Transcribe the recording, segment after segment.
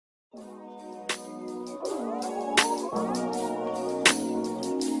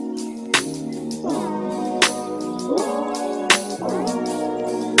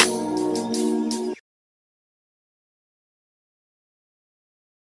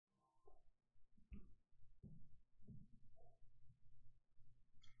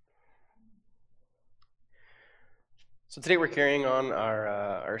So today we're carrying on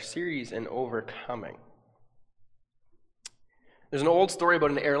our series in overcoming. There's an old story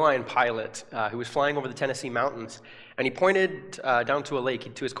about an airline pilot who was flying over the Tennessee mountains, and he pointed down to a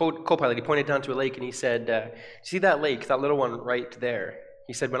lake. To his co-pilot, he pointed down to a lake, and he said, "See that lake, that little one right there?"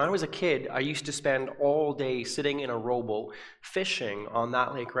 He said, "When I was a kid, I used to spend all day sitting in a rowboat fishing on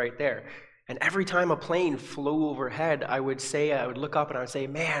that lake right there. And every time a plane flew overhead, I would look up and I would say,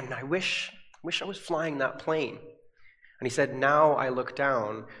 man, I wish I was flying that plane." And he said, "Now I look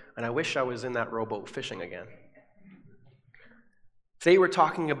down, and I wish I was in that rowboat fishing again." Today we're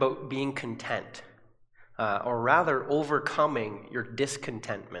talking about being content, or rather overcoming your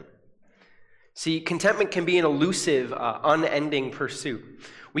discontentment. See, contentment can be an elusive, unending pursuit.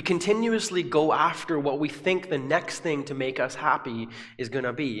 We continuously go after what we think the next thing to make us happy is going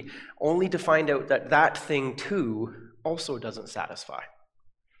to be, only to find out that that thing too also doesn't satisfy.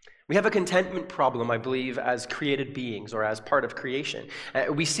 We have a contentment problem, I believe, as created beings or as part of creation.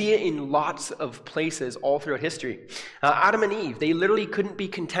 We see it in lots of places all throughout history. Adam and Eve, they literally couldn't be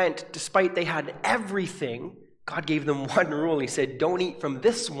content despite they had everything. God gave them one rule. He said, don't eat from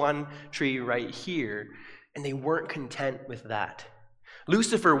this one tree right here. And they weren't content with that.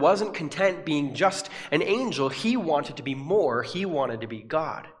 Lucifer wasn't content being just an angel. He wanted to be more. He wanted to be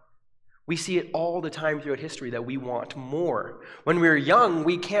God. We see it all the time throughout history that we want more. When we're young,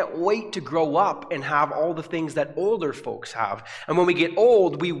 we can't wait to grow up and have all the things that older folks have. And when we get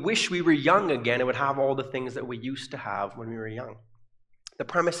old, we wish we were young again and would have all the things that we used to have when we were young. The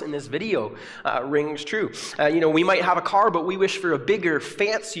premise in this video rings true. We might have a car, but we wish for a bigger,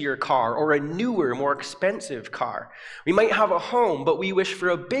 fancier car or a newer, more expensive car. We might have a home, but we wish for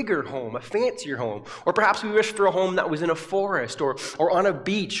a bigger home, a fancier home. Or perhaps we wish for a home that was in a forest or on a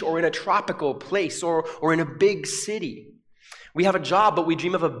beach or in a tropical place or in a big city. We have a job, but we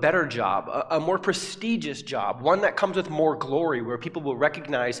dream of a better job, a more prestigious job, one that comes with more glory, where people will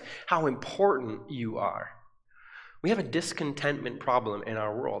recognize how important you are. We have a discontentment problem in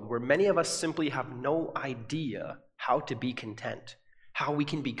our world where many of us simply have no idea how to be content, how we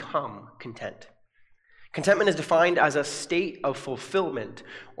can become content. Contentment is defined as a state of fulfillment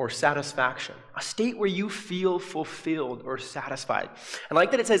or satisfaction, a state where you feel fulfilled or satisfied. And I like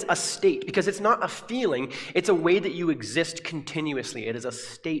that it says a state because it's not a feeling, it's a way that you exist continuously. It is a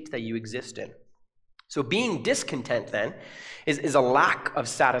state that you exist in. So being discontent then is a lack of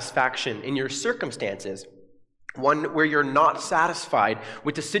satisfaction in your circumstances. One where you're not satisfied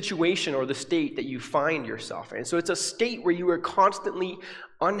with the situation or the state that you find yourself in. So it's a state where you are constantly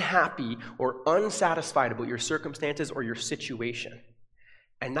unhappy or unsatisfied about your circumstances or your situation.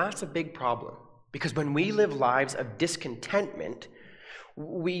 And that's a big problem because when we live lives of discontentment,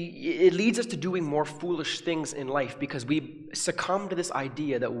 it leads us to doing more foolish things in life because we succumb to this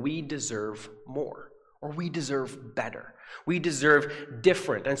idea that we deserve more. Or we deserve better. We deserve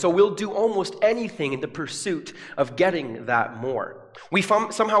different. And so we'll do almost anything in the pursuit of getting that more.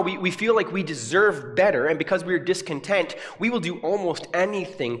 Somehow we feel like we deserve better, and because we're discontent, we will do almost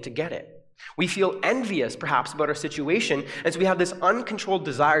anything to get it. We feel envious, perhaps, about our situation, and so we have this uncontrolled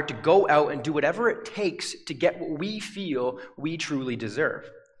desire to go out and do whatever it takes to get what we feel we truly deserve.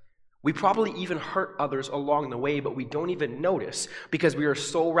 We probably even hurt others along the way, but we don't even notice because we are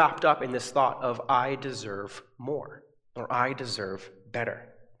so wrapped up in this thought of I deserve more or I deserve better.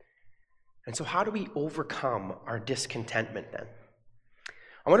 And so how do we overcome our discontentment then?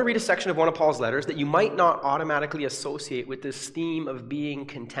 I want to read a section of one of Paul's letters that you might not automatically associate with this theme of being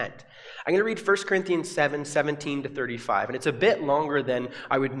content. I'm going to read 1 Corinthians 7, 17 to 35, and it's a bit longer than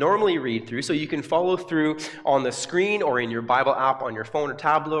I would normally read through, so you can follow through on the screen or in your Bible app on your phone or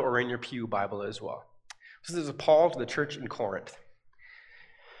tablet or in your Pew Bible as well. This is Paul to the church in Corinth.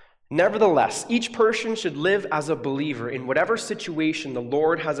 Nevertheless, each person should live as a believer in whatever situation the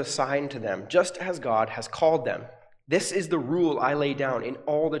Lord has assigned to them, just as God has called them. This is the rule I lay down in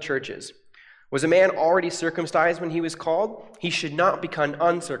all the churches. Was a man already circumcised when he was called? He should not become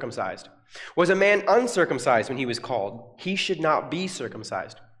uncircumcised. Was a man uncircumcised when he was called? He should not be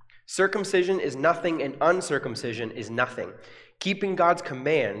circumcised. Circumcision is nothing and uncircumcision is nothing. Keeping God's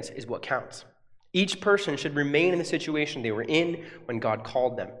commands is what counts. Each person should remain in the situation they were in when God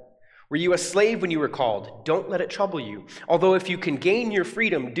called them. Were you a slave when you were called? Don't let it trouble you. Although if you can gain your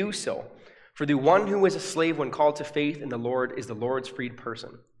freedom, do so. For the one who was a slave when called to faith in the Lord is the Lord's freed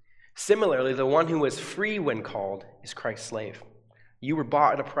person. Similarly, the one who was free when called is Christ's slave. You were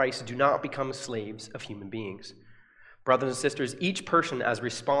bought at a price. Do not become slaves of human beings. Brothers and sisters, each person as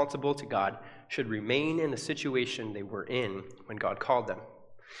responsible to God should remain in the situation they were in when God called them.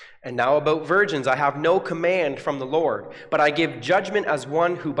 And now about virgins, I have no command from the Lord, but I give judgment as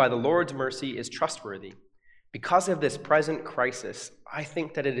one who by the Lord's mercy is trustworthy. Because of this present crisis, I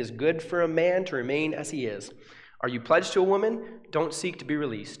think that it is good for a man to remain as he is. Are you pledged to a woman? Don't seek to be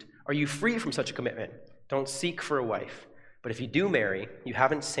released. Are you free from such a commitment? Don't seek for a wife. But if you do marry, you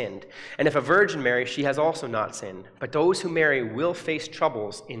haven't sinned. And if a virgin marries, she has also not sinned. But those who marry will face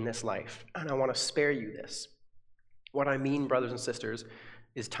troubles in this life. And I want to spare you this. What I mean, brothers and sisters,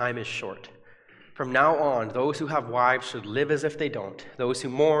 is time is short. From now on, those who have wives should live as if they don't, those who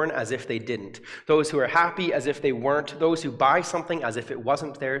mourn as if they didn't, those who are happy as if they weren't, those who buy something as if it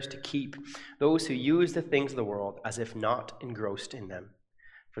wasn't theirs to keep, those who use the things of the world as if not engrossed in them.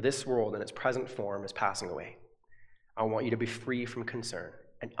 For this world in its present form is passing away. I want you to be free from concern.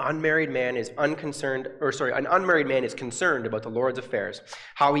 An unmarried man is concerned about the Lord's affairs,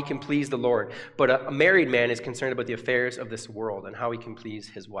 how he can please the Lord. But a married man is concerned about the affairs of this world and how he can please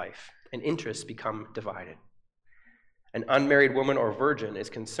his wife. And interests become divided. An unmarried woman or virgin is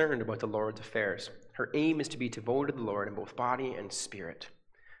concerned about the Lord's affairs. Her aim is to be devoted to the Lord in both body and spirit.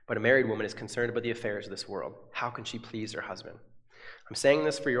 But a married woman is concerned about the affairs of this world. How can she please her husband? I'm saying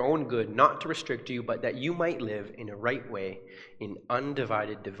this for your own good, not to restrict you, but that you might live in a right way in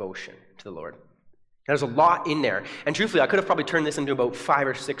undivided devotion to the Lord. There's a lot in there. And truthfully, I could have probably turned this into about 5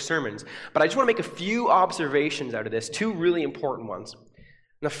 or 6 sermons. But I just want to make a few observations out of this, 2 really important ones.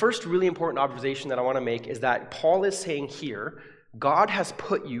 And the first really important observation that I want to make is that Paul is saying here, God has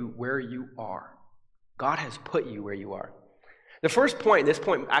put you where you are. God has put you where you are. The first point, this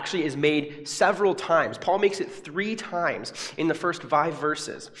point actually is made several times. Paul makes it 3 times in the first 5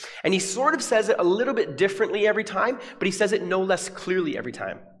 verses. And he sort of says it a little bit differently every time, but he says it no less clearly every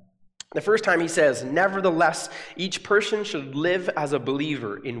time. The first time he says, nevertheless, each person should live as a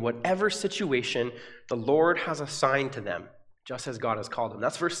believer in whatever situation the Lord has assigned to them, just as God has called them.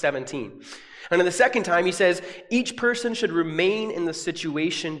 That's verse 17. And then the second time he says, each person should remain in the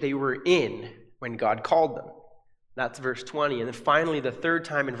situation they were in when God called them. That's verse 20. And then finally, the third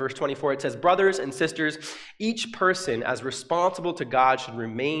time in verse 24, it says, brothers and sisters, each person as responsible to God should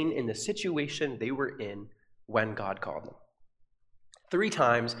remain in the situation they were in when God called them. 3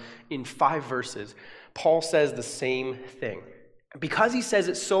 times in 5 verses, Paul says the same thing. Because he says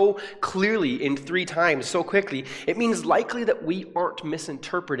it so clearly in 3 times, so quickly, it means likely that we aren't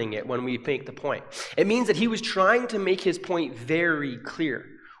misinterpreting it when we make the point. It means that he was trying to make his point very clear.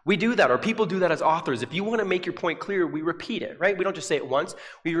 We do that, or people do that as authors. If you want to make your point clear, we repeat it, right? We don't just say it once.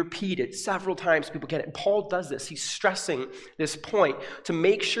 We repeat it several times. People get it. And Paul does this. He's stressing this point to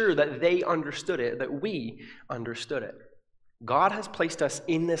make sure that they understood it, that we understood it. God has placed us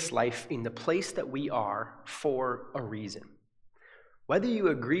in this life, in the place that we are, for a reason. Whether you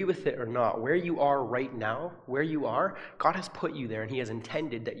agree with it or not, where you are right now, where you are, God has put you there, and he has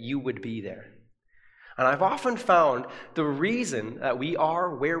intended that you would be there. And I've often found the reason that we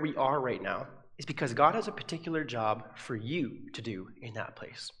are where we are right now is because God has a particular job for you to do in that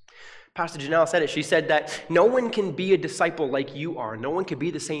place. Pastor Janelle said it. She said that no one can be a disciple like you are. No one can be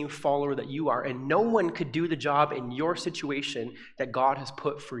the same follower that you are. And no one could do the job in your situation that God has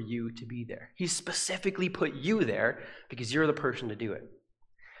put for you to be there. He specifically put you there because you're the person to do it.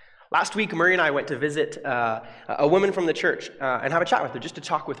 Last week, Murray and I went to visit a woman from the church and have a chat with her, just to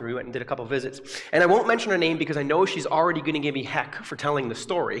talk with her. We went and did a couple visits. And I won't mention her name because I know she's already going to give me heck for telling the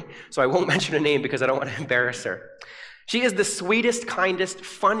story. So I won't mention her name because I don't want to embarrass her. She is the sweetest, kindest,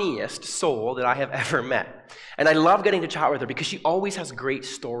 funniest soul that I have ever met. And I love getting to chat with her because she always has great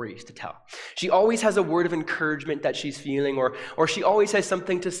stories to tell. She always has a word of encouragement that she's feeling, or she always has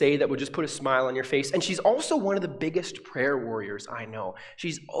something to say that will just put a smile on your face. And she's also one of the biggest prayer warriors I know.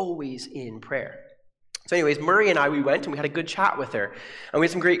 She's always in prayer. So anyways, Murray and I, we went and we had a good chat with her. And we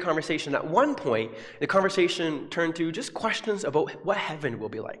had some great conversation. At one point, the conversation turned to just questions about what heaven will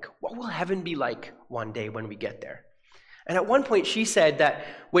be like. What will heaven be like one day when we get there? And at one point, she said that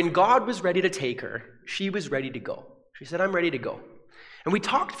when God was ready to take her, she was ready to go. She said, I'm ready to go. And we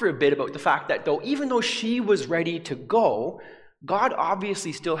talked for a bit about the fact that even though she was ready to go, God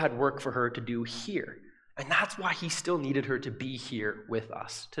obviously still had work for her to do here. And that's why he still needed her to be here with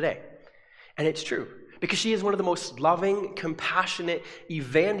us today. And it's true, because she is one of the most loving, compassionate,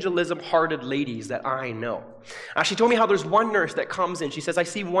 evangelism-hearted ladies that I know. She told me how there's one nurse that comes in. She says, I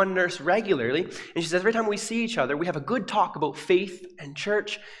see one nurse regularly. And she says, every time we see each other, we have a good talk about faith and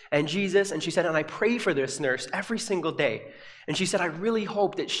church and Jesus. And she said, and I pray for this nurse every single day. And she said, I really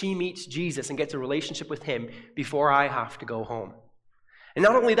hope that she meets Jesus and gets a relationship with him before I have to go home. And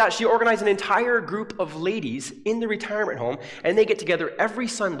not only that, she organized an entire group of ladies in the retirement home, and they get together every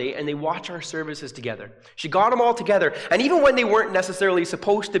Sunday and they watch our services together. She got them all together, and even when they weren't necessarily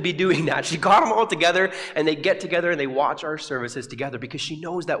supposed to be doing that, she got them all together and they get together and they watch our services together because she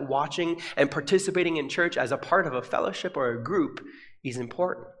knows that watching and participating in church as a part of a fellowship or a group is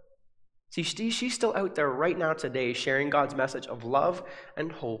important. See, she's still out there right now today sharing God's message of love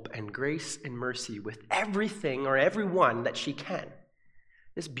and hope and grace and mercy with everything or everyone that she can.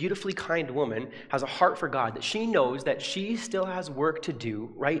 This beautifully kind woman has a heart for God, that she knows that she still has work to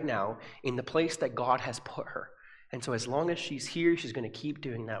do right now in the place that God has put her. And so as long as she's here, she's going to keep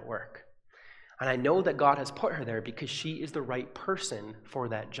doing that work. And I know that God has put her there because she is the right person for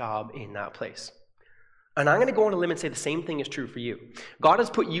that job in that place. And I'm going to go on a limb and say the same thing is true for you. God has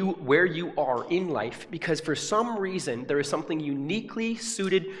put you where you are in life because for some reason there is something uniquely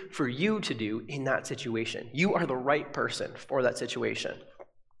suited for you to do in that situation. You are the right person for that situation.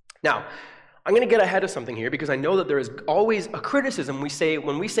 Now, I'm going to get ahead of something here because I know that there is always a criticism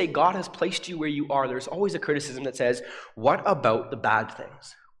when we say God has placed you where you are, there's always a criticism that says, what about the bad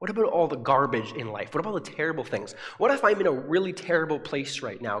things? What about all the garbage in life? What about the terrible things? What if I'm in a really terrible place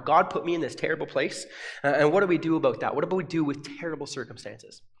right now? God put me in this terrible place, and what do we do about that? What do we do with terrible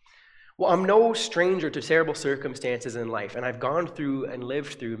circumstances? Well, I'm no stranger to terrible circumstances in life, and I've gone through and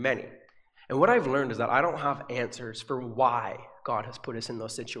lived through many. And what I've learned is that I don't have answers for why God has put us in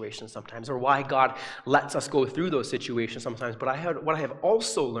those situations sometimes, or why God lets us go through those situations sometimes. But what I have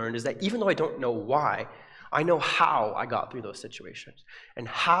also learned is that even though I don't know why, I know how I got through those situations. And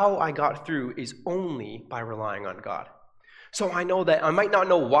how I got through is only by relying on God. So I know that I might not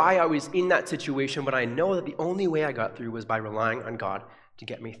know why I was in that situation, but I know that the only way I got through was by relying on God to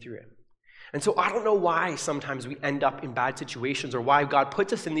get me through it. And so I don't know why sometimes we end up in bad situations or why God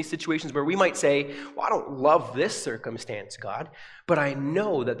puts us in these situations where we might say, well, I don't love this circumstance, God. But I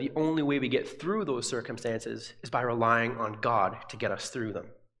know that the only way we get through those circumstances is by relying on God to get us through them.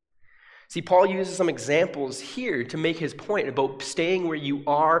 See, Paul uses some examples here to make his point about staying where you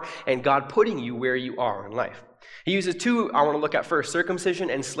are and God putting you where you are in life. He uses two I want to look at first, circumcision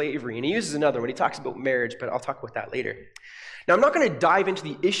and slavery. And he uses another when he talks about marriage, but I'll talk about that later. Now, I'm not going to dive into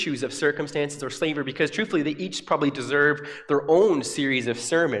the issues of circumstances or slavery because, truthfully, they each probably deserve their own series of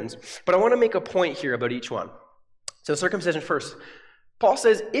sermons. But I want to make a point here about each one. So circumcision first. Paul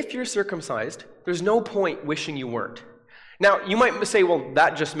says, if you're circumcised, there's no point wishing you weren't. Now, you might say, well,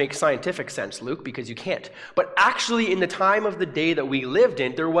 that just makes scientific sense, Luke, because you can't. But actually, in the time of the day that we lived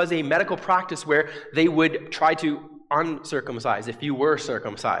in, there was a medical practice where they would try to uncircumcise if you were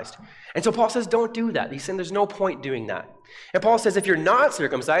circumcised. And so Paul says, don't do that. He's saying there's no point doing that. And Paul says, if you're not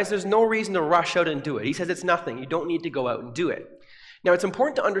circumcised, there's no reason to rush out and do it. He says it's nothing. You don't need to go out and do it. Now, it's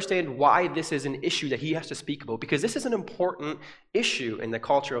important to understand why this is an issue that he has to speak about, because this is an important issue in the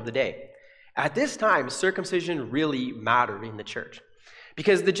culture of the day. At this time, circumcision really mattered in the church.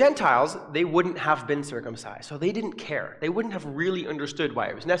 Because the Gentiles, they wouldn't have been circumcised, so they didn't care. They wouldn't have really understood why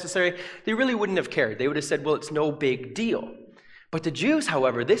it was necessary. They really wouldn't have cared. They would have said, well, it's no big deal. But the Jews,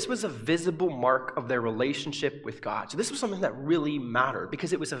 however, this was a visible mark of their relationship with God. So this was something that really mattered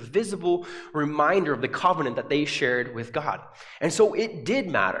because it was a visible reminder of the covenant that they shared with God. And so it did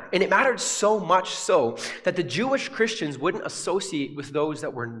matter. And it mattered so much so that the Jewish Christians wouldn't associate with those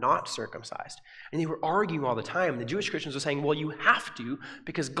that were not circumcised. And they were arguing all the time. The Jewish Christians were saying, well, you have to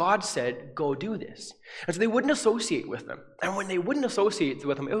because God said, go do this. And so they wouldn't associate with them. And when they wouldn't associate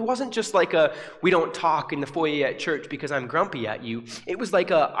with them, it wasn't just like we don't talk in the foyer at church because I'm grumpy at you. It was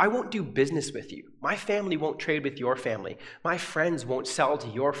like I won't do business with you. My family won't trade with your family. My friends won't sell to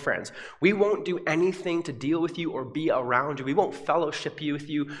your friends. We won't do anything to deal with you or be around you. We won't fellowship with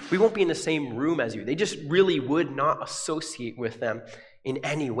you. We won't be in the same room as you. They just really would not associate with them in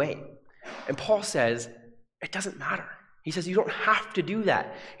any way. And Paul says, it doesn't matter. He says, you don't have to do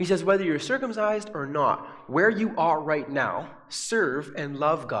that. He says, whether you're circumcised or not, where you are right now, serve and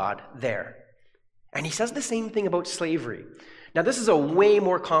love God there. And he says the same thing about slavery. Now, this is a way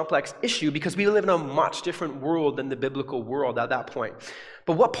more complex issue because we live in a much different world than the biblical world at that point.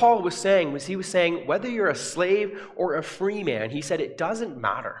 But what Paul was saying was he was saying, whether you're a slave or a free man, he said it doesn't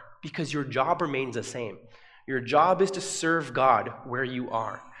matter because your job remains the same. Your job is to serve God where you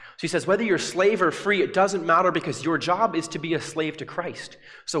are. So he says, whether you're slave or free, it doesn't matter because your job is to be a slave to Christ.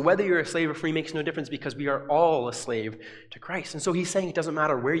 So whether you're a slave or free makes no difference because we are all a slave to Christ. And so he's saying it doesn't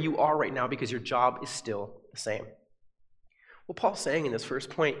matter where you are right now because your job is still the same. What Paul's saying in this first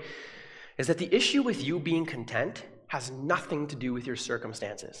point is that the issue with you being content has nothing to do with your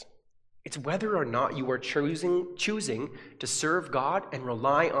circumstances. It's whether or not you are choosing to serve God and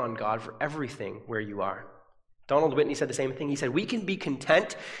rely on God for everything where you are. It Donald Whitney said the same thing. He said, we can be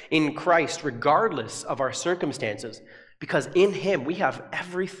content in Christ regardless of our circumstances because in him we have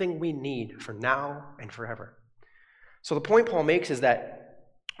everything we need for now and forever. So the point Paul makes is that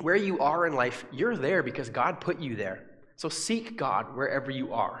where you are in life, you're there because God put you there. So seek God wherever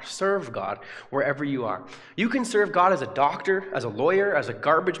you are. Serve God wherever you are. You can serve God as a doctor, as a lawyer, as a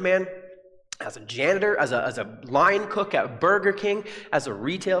garbage man, as a janitor, as a line cook at Burger King, as a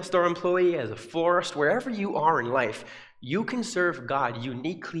retail store employee, as a florist, wherever you are in life, you can serve God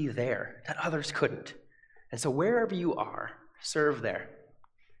uniquely there that others couldn't. And so wherever you are, serve there.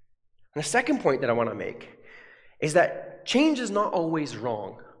 And the second point that I want to make is that change is not always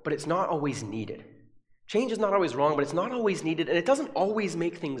wrong, but it's not always needed. Change is not always wrong, but it's not always needed, and it doesn't always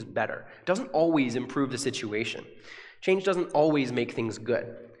make things better. It doesn't always improve the situation. Change doesn't always make things good.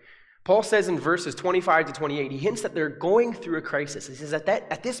 Paul says in verses 25 to 28, he hints that they're going through a crisis. He says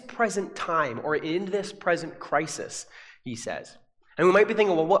at this present time, or in this present crisis, he says. And we might be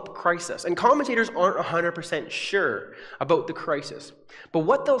thinking, well, what crisis? And commentators aren't 100% sure about the crisis. But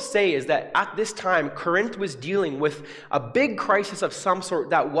what they'll say is that at this time, Corinth was dealing with a big crisis of some sort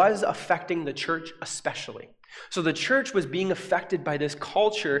that was affecting the church especially. So the church was being affected by this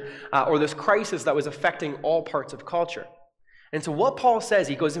culture or this crisis that was affecting all parts of culture. And so what Paul says,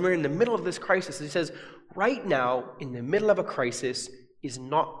 he goes, we're in the middle of this crisis. He says, right now, in the middle of a crisis is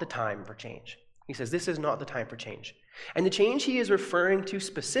not the time for change. He says, this is not the time for change. And the change he is referring to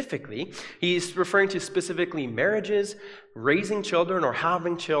specifically, he's referring to specifically marriages, raising children or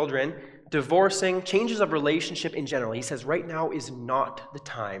having children, divorcing, changes of relationship in general. He says right now is not the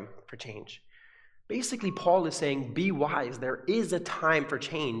time for change. Basically, Paul is saying, be wise. There is a time for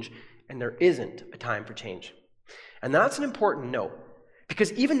change, and there isn't a time for change. And that's an important note.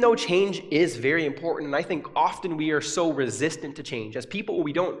 Because even though change is very important, and I think often we are so resistant to change. As people,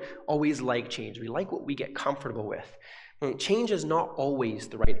 we don't always like change. We like what we get comfortable with. And change is not always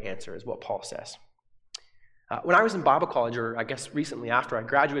the right answer, is what Paul says. When I was in Bible college, or I guess recently after I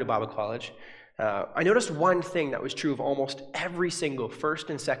graduated Bible college, I noticed one thing that was true of almost every single first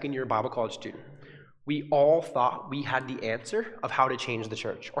and second year Bible college student. We all thought we had the answer of how to change the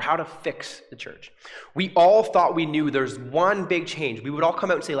church or how to fix the church. We all thought we knew there's one big change. We would all come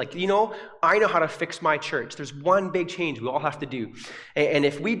out and say, like, I know how to fix my church. There's one big change we all have to do. And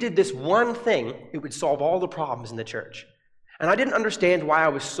if we did this one thing, it would solve all the problems in the church. And I didn't understand why I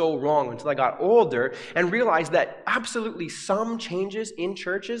was so wrong until I got older and realized that absolutely some changes in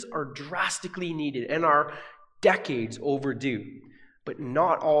churches are drastically needed and are decades overdue. But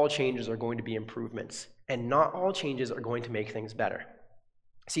not all changes are going to be improvements, and not all changes are going to make things better.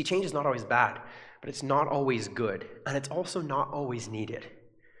 See, change is not always bad, but it's not always good, and it's also not always needed.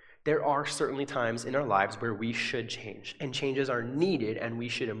 There are certainly times in our lives where we should change, and changes are needed, and we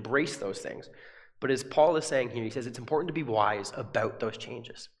should embrace those things. But as Paul is saying here, he says it's important to be wise about those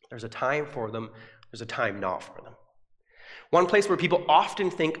changes. There's a time for them, there's a time not for them. One place where people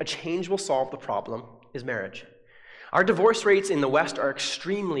often think a change will solve the problem is marriage. Our divorce rates in the West are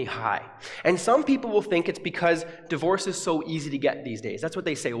extremely high. And some people will think it's because divorce is so easy to get these days. That's what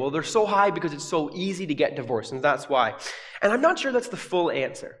they say. Well, they're so high because it's so easy to get divorced, and that's why. And I'm not sure that's the full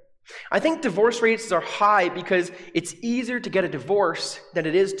answer. I think divorce rates are high because it's easier to get a divorce than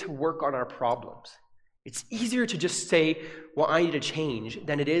it is to work on our problems. It's easier to just say, well, I need to change,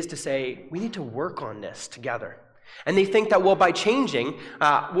 than it is to say, we need to work on this together. And they think that, well, by changing,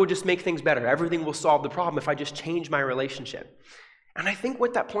 we'll just make things better. Everything will solve the problem if I just change my relationship. And I think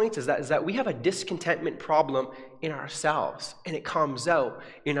what that points is that we have a discontentment problem in ourselves, and it comes out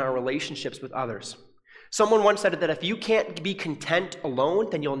in our relationships with others. Someone once said that if you can't be content alone,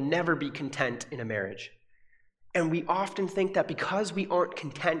 then you'll never be content in a marriage. And we often think that because we aren't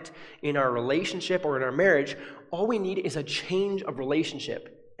content in our relationship or in our marriage, all we need is a change of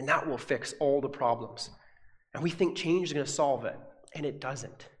relationship, and that will fix all the problems. And we think change is going to solve it, and it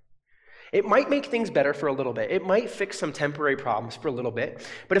doesn't. It might make things better for a little bit. It might fix some temporary problems for a little bit.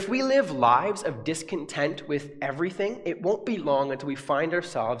 But if we live lives of discontent with everything, it won't be long until we find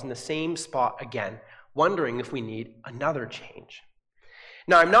ourselves in the same spot again, wondering if we need another change.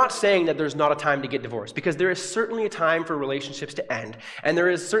 Now, I'm not saying that there's not a time to get divorced, because there is certainly a time for relationships to end, and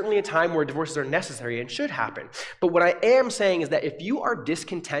there is certainly a time where divorces are necessary and should happen. But what I am saying is that if you are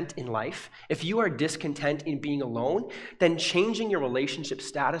discontent in life, if you are discontent in being alone, then changing your relationship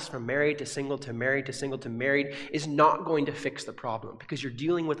status from married to single to married to single to married is not going to fix the problem, because you're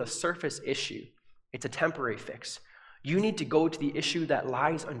dealing with a surface issue. It's a temporary fix. You need to go to the issue that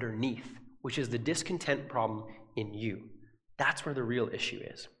lies underneath, which is the discontent problem in you. That's where the real issue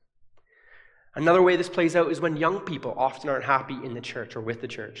is. Another way this plays out is when young people often aren't happy in the church or with the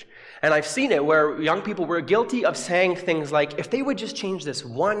church. And I've seen it where young people were guilty of saying things like, if they would just change this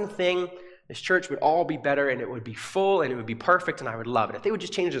one thing, this church would all be better and it would be full and it would be perfect and I would love it. If they would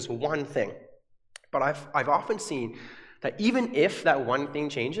just change this one thing. But I've often seen that even if that one thing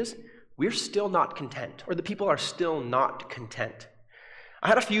changes, we're still not content, or the people are still not content. I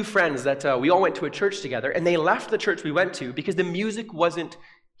had a few friends that we all went to a church together, and they left the church we went to because the music wasn't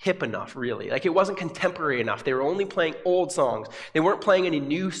hip enough, really. Like, it wasn't contemporary enough. They were only playing old songs. They weren't playing any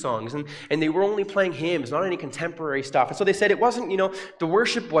new songs, and they were only playing hymns, not any contemporary stuff. And so they said it wasn't, the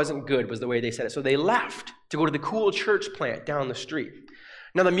worship wasn't good, was the way they said it. So they left to go to the cool church plant down the street.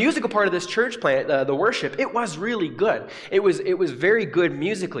 Now, the musical part of this church plant, the worship, it was really good. It was very good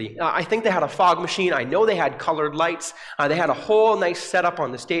musically. I think they had a fog machine. I know they had colored lights. They had a whole nice setup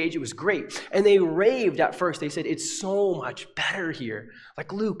on the stage. It was great. And they raved at first. They said, it's so much better here.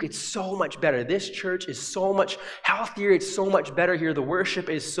 Like, Luke, it's so much better. This church is so much healthier. It's so much better here. The worship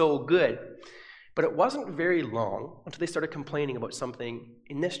is so good. But it wasn't very long until they started complaining about something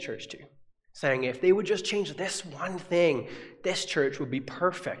in this church too. Saying if they would just change this one thing, this church would be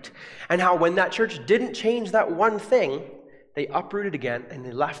perfect. And how when that church didn't change that one thing, they uprooted again and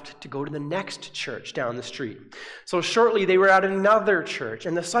they left to go to the next church down the street. So shortly they were at another church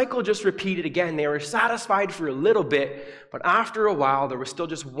and the cycle just repeated again. They were satisfied for a little bit, but after a while there was still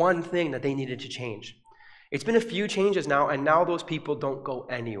just one thing that they needed to change. It's been a few changes now, and now those people don't go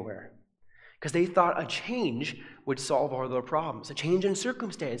anywhere. Because they thought a change would solve all their problems. A change in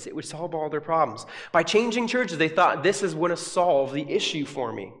circumstance, it would solve all their problems. By changing churches, they thought this is going to solve the issue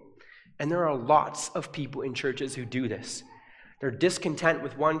for me. And there are lots of people in churches who do this. They're discontent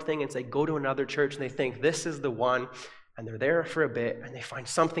with one thing and they go to another church and they think this is the one, and they're there for a bit and they find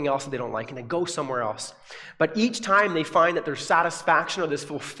something else that they don't like and they go somewhere else. But each time they find that their satisfaction or this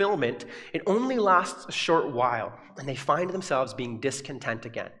fulfillment, it only lasts a short while, and they find themselves being discontent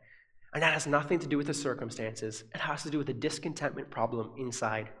again. And that has nothing to do with the circumstances. It has to do with the discontentment problem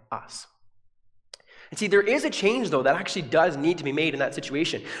inside us. And see, there is a change, though, that actually does need to be made in that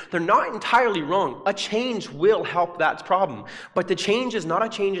situation. They're not entirely wrong. A change will help that problem. But the change is not a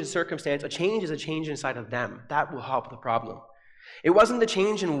change in circumstance. A change is a change inside of them. That will help the problem. It wasn't the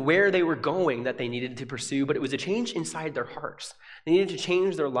change in where they were going that they needed to pursue, but it was a change inside their hearts. They needed to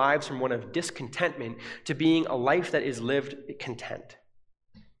change their lives from one of discontentment to being a life that is lived content.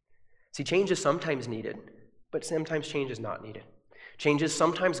 See, change is sometimes needed, but sometimes change is not needed. Change is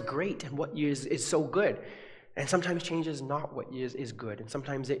sometimes great and what is so good, and sometimes change is not what is good, and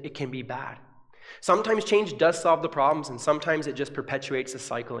sometimes it can be bad. Sometimes change does solve the problems, and sometimes it just perpetuates the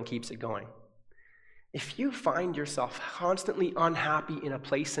cycle and keeps it going. If you find yourself constantly unhappy in a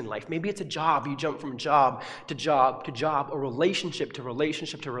place in life, maybe it's a job, you jump from job to job to job, or relationship to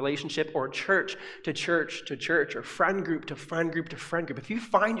relationship to relationship, or church to church to church, or friend group to friend group to friend group. If you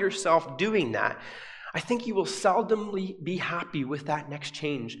find yourself doing that, I think you will seldomly be happy with that next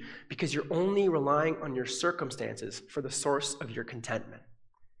change because you're only relying on your circumstances for the source of your contentment.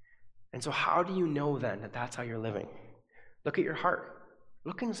 And so how do you know then that that's how you're living? Look at your heart.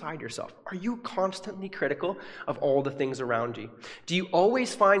 Look inside yourself. Are you constantly critical of all the things around you? Do you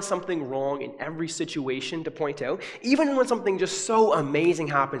always find something wrong in every situation to point out? Even when something just so amazing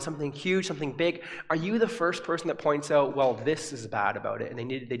happens, something huge, something big, are you the first person that points out, well, this is bad about it, and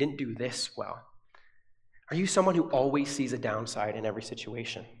they didn't do this well? Are you someone who always sees a downside in every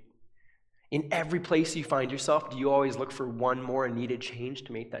situation? In every place you find yourself, do you always look for one more needed change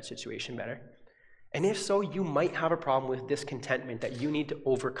to make that situation better? And if so, you might have a problem with discontentment that you need to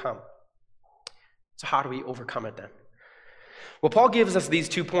overcome. So how do we overcome it then? Well, Paul gives us these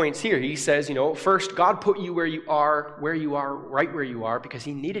 2 points here. He says, first, God put you where you are, right where you are, because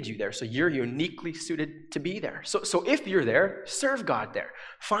he needed you there. So you're uniquely suited to be there. So if you're there, serve God there.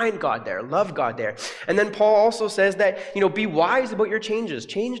 Find God there. Love God there. And then Paul also says that, be wise about your changes.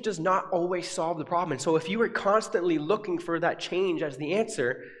 Change does not always solve the problem. And so if you are constantly looking for that change as the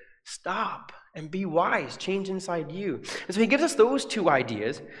answer, stop. And be wise, change inside you. And so he gives us those 2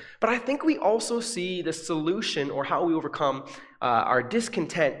 ideas, but I think we also see the solution or how we overcome our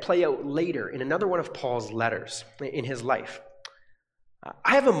discontent play out later in another one of Paul's letters in his life.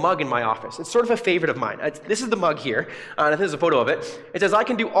 I have a mug in my office. It's sort of a favorite of mine. This is the mug here, and this is a photo of it. It says, I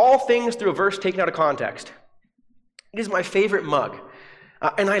can do all things through a verse taken out of context. It is my favorite mug.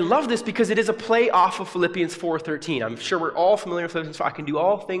 And I love this because it is a play off of Philippians 4:13. I'm sure we're all familiar with Philippians 4. I can do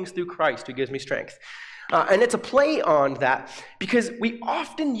all things through Christ who gives me strength. And it's a play on that because we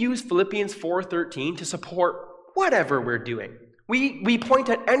often use Philippians 4:13 to support whatever we're doing. We point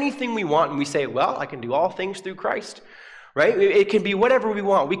at anything we want and we say, well, I can do all things through Christ. right? It can be whatever we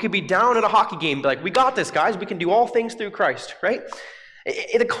want. We could be down at a hockey game, be like, we got this, guys. We can do all things through Christ, right?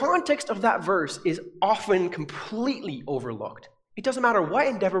 The context of that verse is often completely overlooked. It doesn't matter what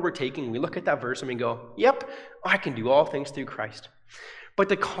endeavor we're taking. We look at that verse and we go, yep, I can do all things through Christ. But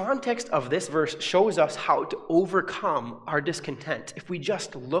the context of this verse shows us how to overcome our discontent if we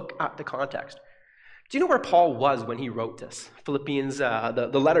just look at the context. Do you know where Paul was when he wrote this? Philippians, the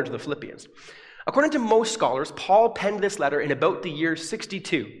letter to the Philippians. According to most scholars, Paul penned this letter in about the year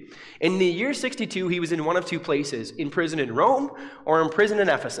 62. In the year 62, he was in one of two places, in prison in Rome or in prison in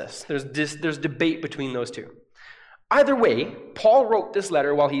Ephesus. There's debate between those two. Either way, Paul wrote this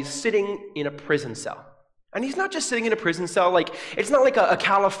letter while he's sitting in a prison cell. And he's not just sitting in a prison cell, it's not like a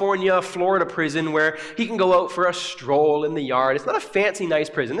California, Florida prison where he can go out for a stroll in the yard. It's not a fancy, nice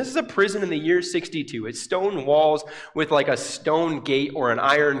prison. This is a prison in the year 62. It's stone walls with like a stone gate or an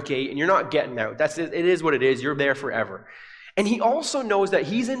iron gate, and you're not getting out. It is what it is. You're there forever. And he also knows that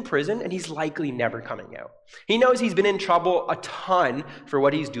he's in prison and he's likely never coming out. He knows he's been in trouble a ton for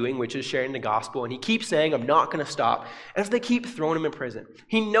what he's doing, which is sharing the gospel. And he keeps saying, I'm not going to stop. And so they keep throwing him in prison.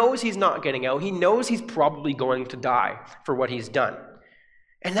 He knows he's not getting out. He knows he's probably going to die for what he's done.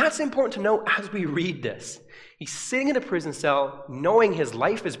 And that's important to know as we read this. He's sitting in a prison cell, knowing his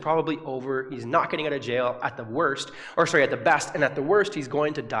life is probably over. He's not getting out of jail at the best. And at the worst, he's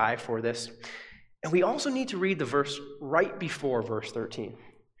going to die for this. And we also need to read the verse right before verse 13.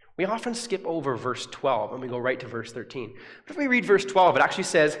 We often skip over verse 12 and we go right to verse 13. But if we read verse 12, it actually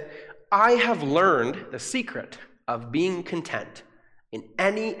says, I have learned the secret of being content in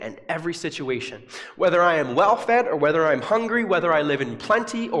any and every situation, whether I am well-fed or whether I'm hungry, whether I live in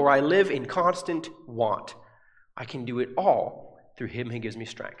plenty or I live in constant want. I can do it all through him who gives me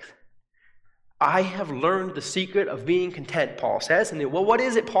strength. I have learned the secret of being content, Paul says. And well, what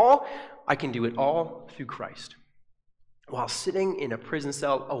is it, Paul? I can do it all through Christ. While sitting in a prison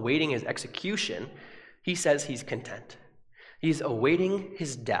cell awaiting his execution, he says he's content. He's awaiting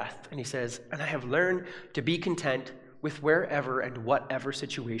his death, and he says, and I have learned to be content with wherever and whatever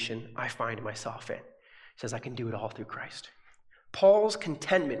situation I find myself in. He says, I can do it all through Christ. Paul's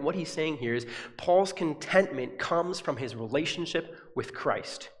contentment, what he's saying here is, Paul's contentment comes from his relationship with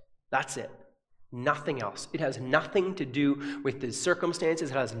Christ. That's it. Nothing else. It has nothing to do with his circumstances.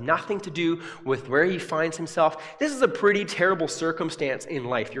 It has nothing to do with where he finds himself. This is a pretty terrible circumstance in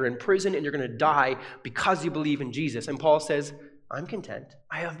life. You're in prison and you're going to die because you believe in Jesus. And Paul says, I'm content.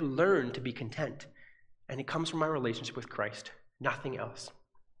 I have learned to be content. And it comes from my relationship with Christ. Nothing else.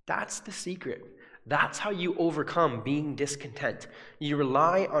 That's the secret. That's how you overcome being discontent. You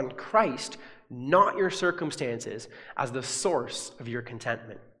rely on Christ, not your circumstances, as the source of your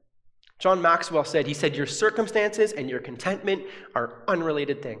contentment. John Maxwell said, your circumstances and your contentment are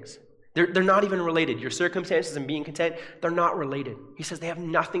unrelated things. They're not even related. Your circumstances and being content, they're not related. He says they have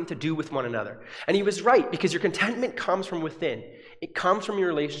nothing to do with one another. And he was right, because your contentment comes from within. It comes from your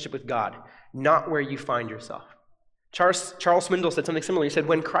relationship with God, not where you find yourself. Charles Swindoll said something similar. He said,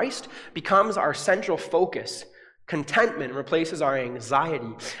 when Christ becomes our central focus, contentment replaces our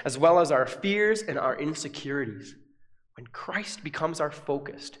anxiety, as well as our fears and our insecurities. When Christ becomes our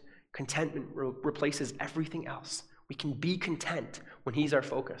focus, contentment replaces everything else. We can be content when he's our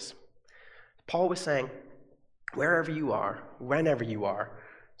focus. Paul was saying, wherever you are, whenever you are,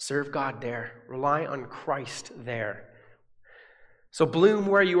 serve God there. Rely on Christ there. So bloom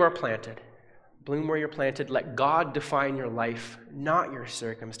where you are planted. Bloom where you're planted. Let God define your life, not your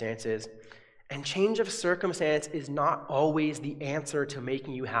circumstances. And change of circumstance is not always the answer to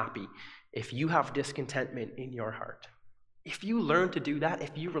making you happy if you have discontentment in your heart. If you learn to do that, if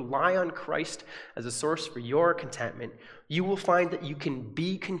you rely on Christ as a source for your contentment, you will find that you can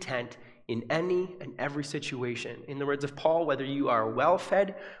be content in any and every situation. In the words of Paul, whether you are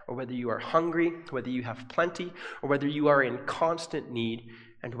well-fed or whether you are hungry, whether you have plenty or whether you are in constant need,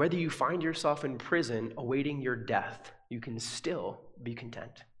 and whether you find yourself in prison awaiting your death, you can still be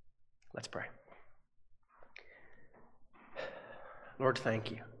content. Let's pray. Lord,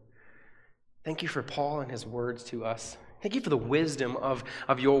 thank you. Thank you for Paul and his words to us. Thank you for the wisdom of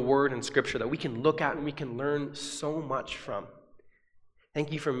your word and scripture that we can look at and we can learn so much from.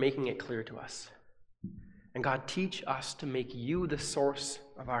 Thank you for making it clear to us. And God, teach us to make you the source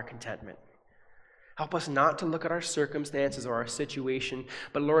of our contentment. Help us not to look at our circumstances or our situation,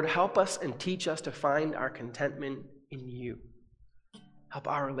 but Lord, help us and teach us to find our contentment in you. Help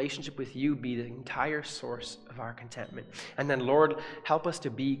our relationship with you be the entire source of our contentment. And then, Lord, help us to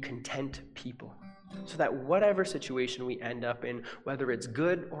be content people, so that whatever situation we end up in, whether it's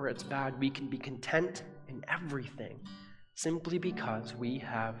good or it's bad, we can be content in everything, simply because we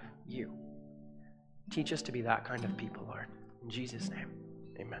have you. Teach us to be that kind of people, Lord. In Jesus' name,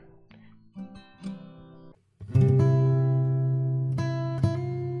 amen.